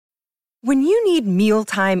When you need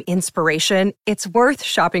mealtime inspiration, it's worth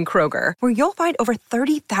shopping Kroger, where you'll find over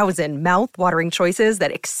 30,000 mouth-watering choices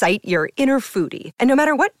that excite your inner foodie. And no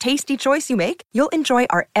matter what tasty choice you make, you'll enjoy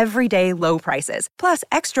our everyday low prices, plus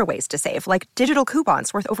extra ways to save, like digital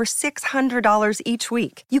coupons worth over $600 each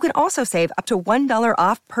week. You can also save up to $1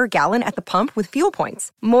 off per gallon at the pump with fuel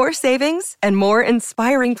points. More savings and more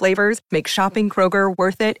inspiring flavors make shopping Kroger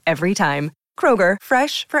worth it every time. Kroger,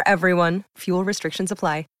 fresh for everyone. Fuel restrictions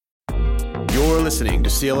apply. You're listening to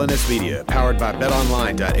CLNS Media, powered by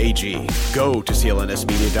betonline.ag. Go to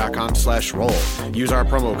clnsmedia.com/roll. Use our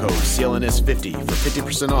promo code CLNS50 for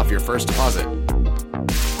 50% off your first deposit.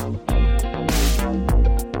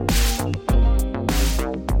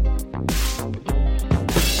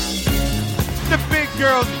 The big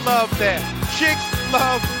girls love that. Chicks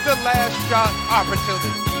love the last shot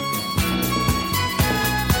opportunity.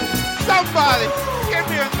 Somebody give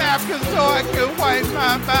me a napkin so I can wipe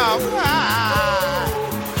my mouth.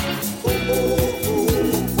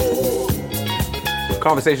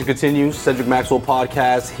 Conversation continues. Cedric Maxwell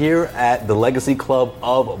podcast here at the Legacy Club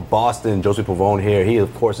of Boston. Joseph Pavone here. He,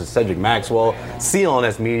 of course, is Cedric Maxwell,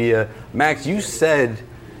 CLNS Media. Max, you said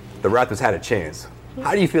the Raptors had a chance.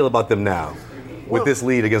 How do you feel about them now with this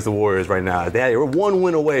lead against the Warriors right now? They were one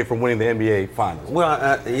win away from winning the NBA Finals. Well,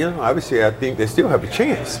 obviously I think they still have a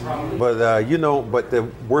chance. But, but the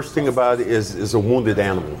worst thing about it is a wounded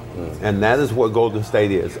animal. And that is what Golden State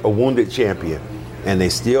is, a wounded champion. And they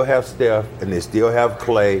still have Steph, and they still have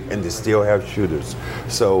Clay, and they still have shooters.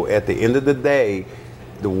 So at the end of the day,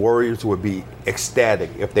 the Warriors would be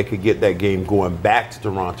ecstatic if they could get that game going back to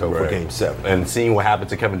Toronto for Game 7. And seeing what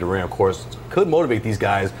happened to Kevin Durant, of course, could motivate these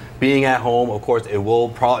guys. Being at home, of course, it will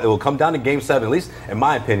come down to Game 7, at least in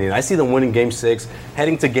my opinion. I see them winning Game 6,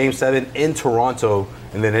 heading to Game 7 in Toronto,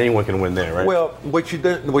 and then anyone can win there, right? Well, what you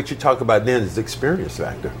talk about then is the experience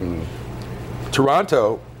factor.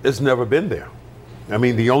 Toronto has never been there. I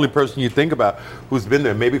mean, the only person you think about who's been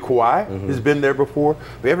there, maybe Kawhi has been there before,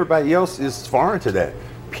 but everybody else is foreign to that.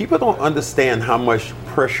 People don't understand how much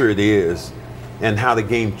pressure it is and how the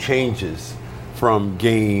game changes from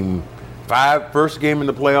Game 5, first game in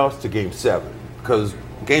the playoffs, to Game 7. Because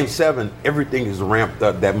Game 7, everything is ramped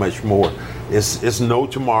up that much more. It's no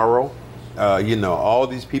tomorrow. All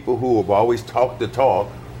these people who have always talked the talk,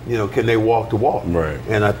 can they walk the walk? Right.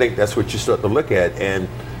 And I think that's what you start to look at. And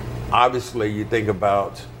obviously, you think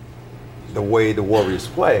about the way the Warriors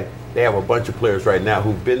play. They have a bunch of players right now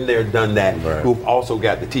who've been there, done that, who've also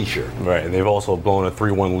got the T-shirt. Right, and they've also blown a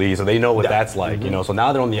 3-1 lead, so they know what that's like, So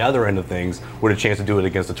now they're on the other end of things with a chance to do it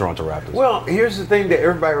against the Toronto Raptors. Well, here's the thing that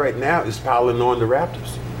everybody right now is piling on the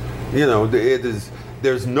Raptors.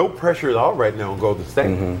 There's no pressure at all right now on Golden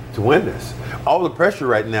State to win this. All the pressure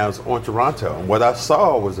right now is on Toronto. And what I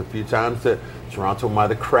saw was a few times that Toronto might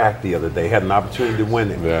have cracked the other day, had an opportunity to win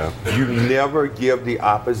it. Yeah. You never give the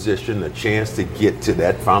opposition a chance to get to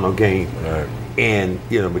that final game. Right. And,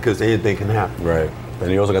 because anything can happen. Right. And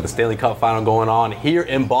you also got the Stanley Cup final going on here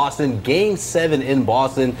in Boston. Game 7 in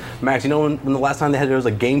Boston. Max, you know when the last time there was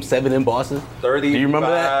a Game 7 in Boston? 35 Do you remember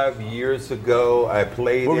that? years ago, I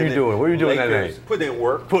played. What were you doing? What were you doing Lakers, that night? Putting in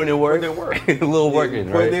work. Putting in work? A little working,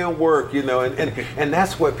 right? Putting in work, and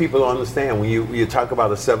that's what people don't understand when you talk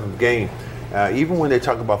about a 7th game. Even when they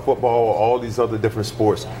talk about football or all these other different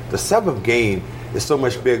sports, the 7th game is so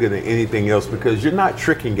much bigger than anything else because you're not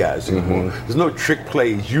tricking guys anymore. There's no trick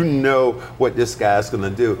plays. You know what this guy's going to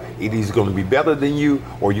do. Either he's going to be better than you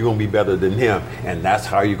or you're going to be better than him. And that's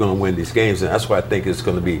how you're going to win these games. And that's why I think it's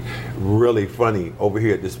going to be really funny over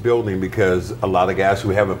here at this building because a lot of guys who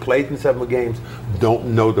haven't played in 7 games don't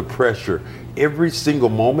know the pressure. Every single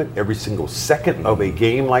moment, every single second of a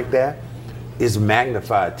game like that is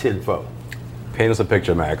magnified tenfold. Paint us a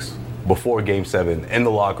picture, Max. Before Game 7, in the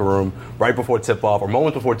locker room, right before tip-off, or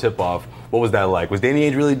moments before tip-off, what was that like? Was Danny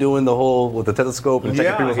Ainge really doing the whole, with the stethoscope and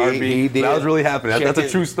checking people's heartbeat? He did. That was really happening. That's a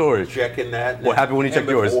true story. Checking that. What happened when he checked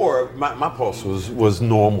yours? Before, my pulse was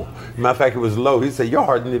normal. Matter of fact, it was low. He said, your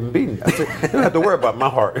heart didn't even beat. I said, you don't have to worry about my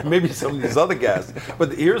heart. Maybe some of these other guys.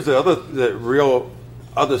 But here's the real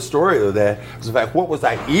other story of that. Was the fact, what was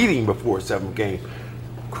I eating before 7th game?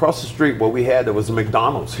 Across the street, what we had, there was a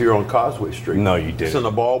McDonald's here on Causeway Street. No, you didn't. Sent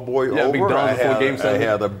a ball boy over. McDonald's before Game 7? I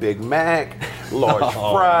had a Big Mac, large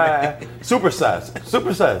fry, supersize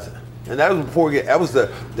it. And that was before that was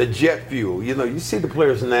the jet fuel. You see the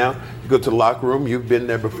players now, you go to the locker room, you've been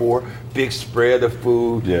there before, big spread of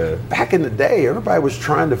food. Yeah. Back in the day, everybody was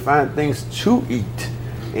trying to find things to eat.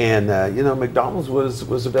 And McDonald's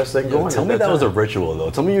was the best thing going. Tell me that was a ritual, though.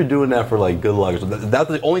 Tell me you're doing that for like good luck. That's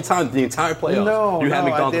the only time the entire playoffs you had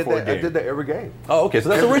McDonald's before a game. I did that every game. Oh, okay. So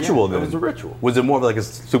that's a ritual then. It was a ritual. Was it more of like a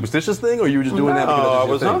superstitious thing, or you were just doing that because I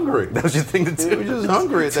was hungry. That was your thing to do. I was just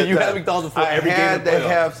hungry. So you had McDonald's before every game. I had to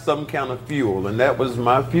have some kind of fuel, and that was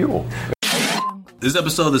my fuel. This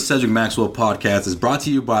episode of the Cedric Maxwell Podcast is brought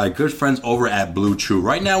to you by good friends over at Blue Chew.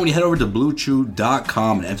 Right now, when you head over to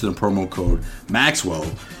BlueChew.com and enter the promo code Maxwell,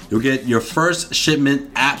 you'll get your first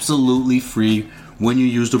shipment absolutely free when you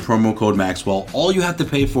use the promo code Maxwell. All you have to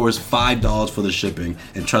pay for is $5 for the shipping.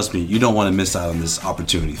 And trust me, you don't want to miss out on this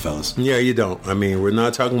opportunity, fellas. Yeah, you don't. I mean, we're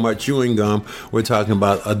not talking about chewing gum. We're talking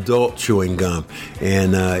about adult chewing gum.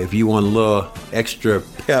 And if you want a little extra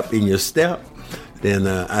pep in your step, then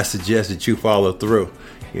I suggest that you follow through.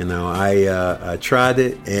 I tried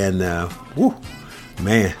it, and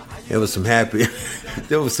man, there was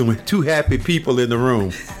some two happy people in the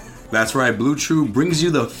room. That's right, Blue Chew brings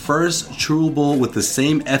you the first chewable with the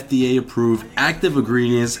same FDA-approved active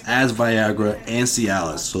ingredients as Viagra and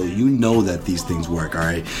Cialis, so you know that these things work, all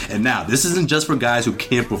right? And now, this isn't just for guys who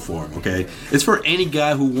can't perform, okay? It's for any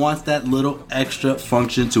guy who wants that little extra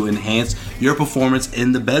function to enhance your performance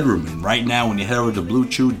in the bedroom. And right now, when you head over to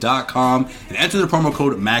BlueChew.com and enter the promo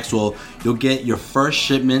code Maxwell, you'll get your first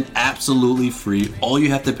shipment absolutely free. All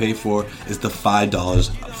you have to pay for is the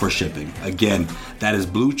 $5 for shipping. Again, that is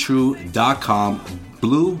BlueChew.com.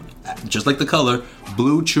 Blue, just like the color,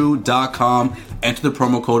 BlueChew.com. Enter the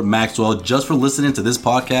promo code Maxwell. Just for listening to this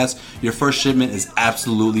podcast, your first shipment is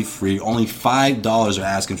absolutely free. Only $5 are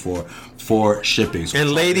asking for shipping. So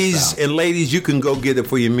and ladies, you can go get it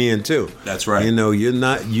for your men too. That's right.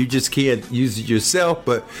 You just can't use it yourself,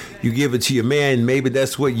 but you give it to your man. Maybe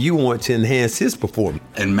that's what you want to enhance his performance.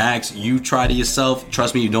 And Max, you tried it yourself.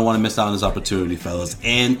 Trust me, you don't want to miss out on this opportunity, fellas.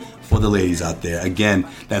 And for the ladies out there, again,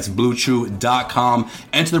 that's BlueChew.com.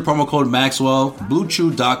 Enter the promo code Maxwell.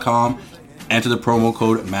 BlueChew.com. Enter the promo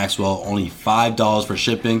code Maxwell. Only $5 for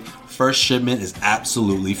shipping. First shipment is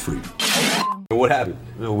absolutely free. What happened?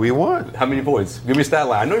 We won. How many points? Give me a stat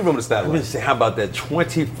line. I know you remember the stat line. Let me say, how about that?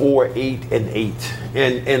 24, 8, and 8.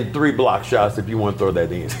 And 3 block shots if you want to throw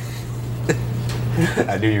that in.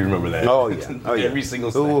 I knew you remember that. Oh, yeah. Every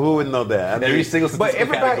single stat. Who would know that? Every single But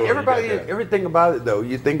everybody, everything about it, though,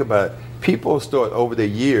 you think about it, people start over the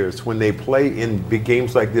years, when they play in big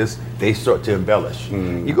games like this, they start to embellish.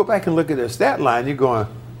 You go back and look at their stat line, you're going,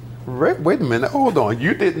 wait a minute, hold on.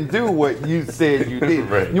 You didn't do what you said you did.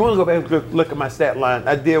 Right. You want to go back and look at my stat line?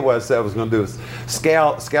 I did what I said I was going to do.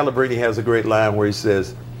 Scalabrini has a great line where he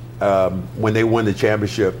says, when they won the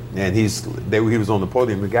championship and he was on the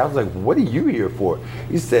podium, the guy was like, what are you here for?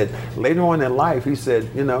 He said, later on in life, he said,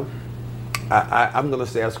 I'm going to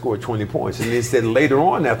say I scored 20 points. And he said later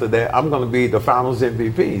on after that, I'm going to be the finals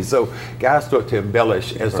MVP. So guys start to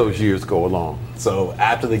embellish as those years go along. So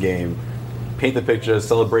after the game, paint the picture,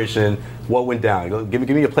 celebration, what went down? Give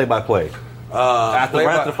me a play-by-play. Right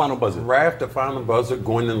after the final buzzer. Right after the final buzzer,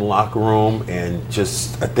 going in the locker room and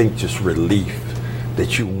just relief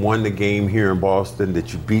that you won the game here in Boston,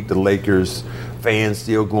 that you beat the Lakers, fans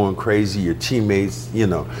still going crazy, your teammates,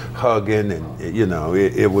 hugging, and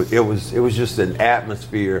it was just an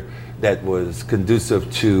atmosphere that was conducive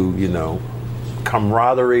to,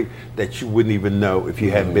 camaraderie that you wouldn't even know if you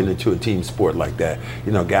hadn't been into a team sport like that.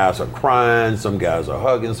 Guys are crying, some guys are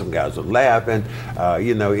hugging, some guys are laughing.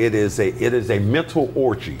 It is a mental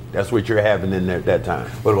orgy. That's what you're having in there at that time.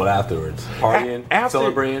 What about afterwards? Partying,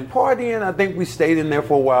 celebrating? Partying, I think we stayed in there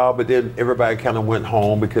for a while, but then everybody kind of went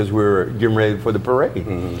home because we were getting ready for the parade.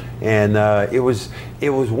 And it was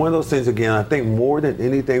one of those things, again, I think more than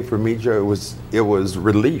anything for me, Joe, it was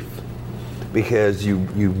relief. Because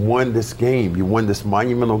you won this game, you won this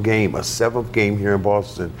monumental game, a 7th game here in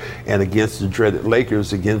Boston, and against the dreaded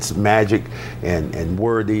Lakers, against Magic and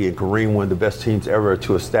Worthy and Kareem, one of the best teams ever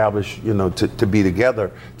to establish, to be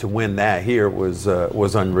together to win that here was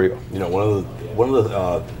unreal. One of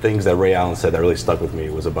the things that Ray Allen said that really stuck with me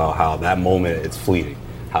was about how that moment, it's fleeting.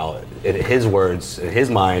 How, in his words, in his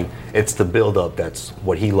mind, it's the build-up that's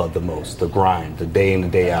what he loved the most, the grind, the day in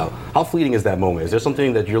and day out. How fleeting is that moment? Is there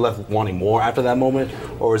something that you're left wanting more after that moment?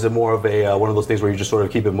 Or is it more of a one of those things where you just sort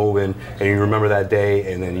of keep it moving and you remember that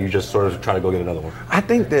day and then you just sort of try to go get another one? I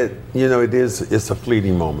think that, it's a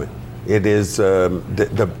fleeting moment. It is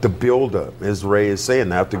the build-up, as Ray is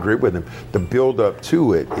saying. I have to agree with him. The build-up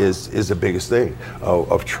to it is the biggest thing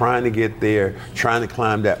of trying to get there, trying to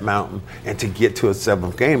climb that mountain, and to get to a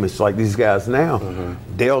 7th game. It's like these guys now,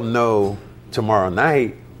 they'll know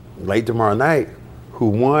late tomorrow night, who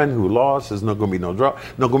won, who lost. There's not going to be no draw.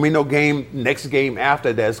 Not going to be no game, next game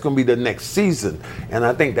after that. It's going to be the next season. And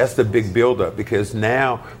I think that's the big buildup, because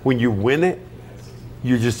now when you win it,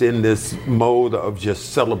 you're just in this mode of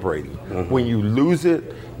just celebrating. Mm-hmm. When you lose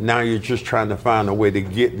it, now you're just trying to find a way to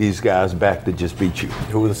get these guys back to just beat you.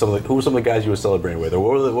 Who were some of the guys you were celebrating with? Or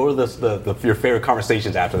what were your favorite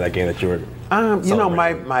conversations after that game that you were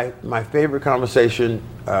my favorite conversation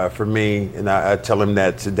for me, and I tell him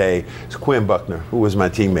that today, is Quinn Buckner, who was my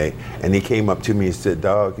teammate. And he came up to me and said,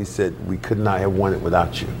 "Dog," he said, "we could not have won it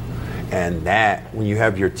without you." And that, when you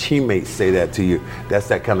have your teammates say that to you, that's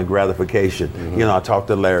that kind of gratification. Mm-hmm. I talked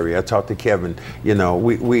to Larry, I talked to Kevin, we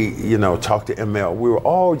talked to ML. We were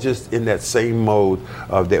all just in that same mode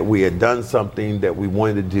of that we had done something that we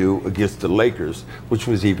wanted to do against the Lakers, which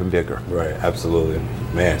was even bigger. Right, absolutely.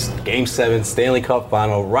 Man, Game 7, Stanley Cup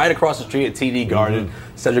final, right across the street at TD Garden.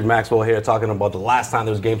 Mm-hmm. Cedric Maxwell here talking about the last time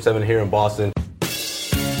there was Game 7 here in Boston.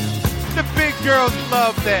 The big girls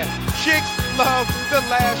love that. Chicks love the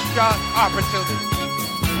last shot opportunity.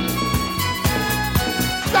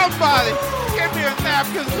 Somebody give me a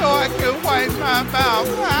napkin so I can wipe my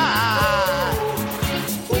mouth.